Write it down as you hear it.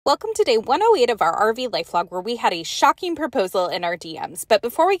Welcome to day 108 of our RV life vlog, where we had a shocking proposal in our DMs. But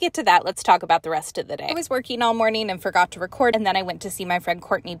before we get to that, let's talk about the rest of the day. I was working all morning and forgot to record, and then I went to see my friend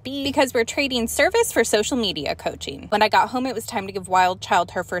Courtney B because we're trading service for social media coaching. When I got home, it was time to give Wild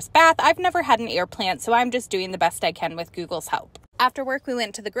Child her first bath. I've never had an air plant, so I'm just doing the best I can with Google's help. After work, we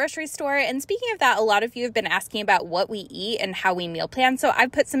went to the grocery store, and speaking of that, a lot of you have been asking about what we eat and how we meal plan, so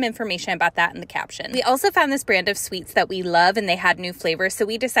I've put some information about that in the caption. We also found this brand of sweets that we love, and they had new flavors, so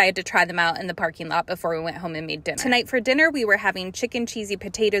we decided to try them out in the parking lot before we went home and made dinner. Tonight for dinner, we were having chicken cheesy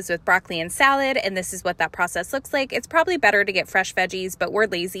potatoes with broccoli and salad, and this is what that process looks like. It's probably better to get fresh veggies, but we're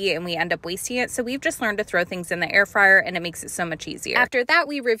lazy and we end up wasting it, so we've just learned to throw things in the air fryer, and it makes it so much easier. After that,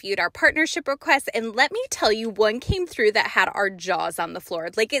 we reviewed our partnership requests, and let me tell you, one came through that had our jaws on the floor.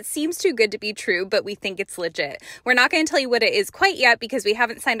 Like, it seems too good to be true, but we think it's legit. We're not going to tell you what it is quite yet because we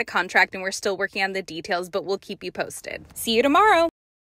haven't signed a contract and we're still working on the details, but we'll keep you posted. See you tomorrow.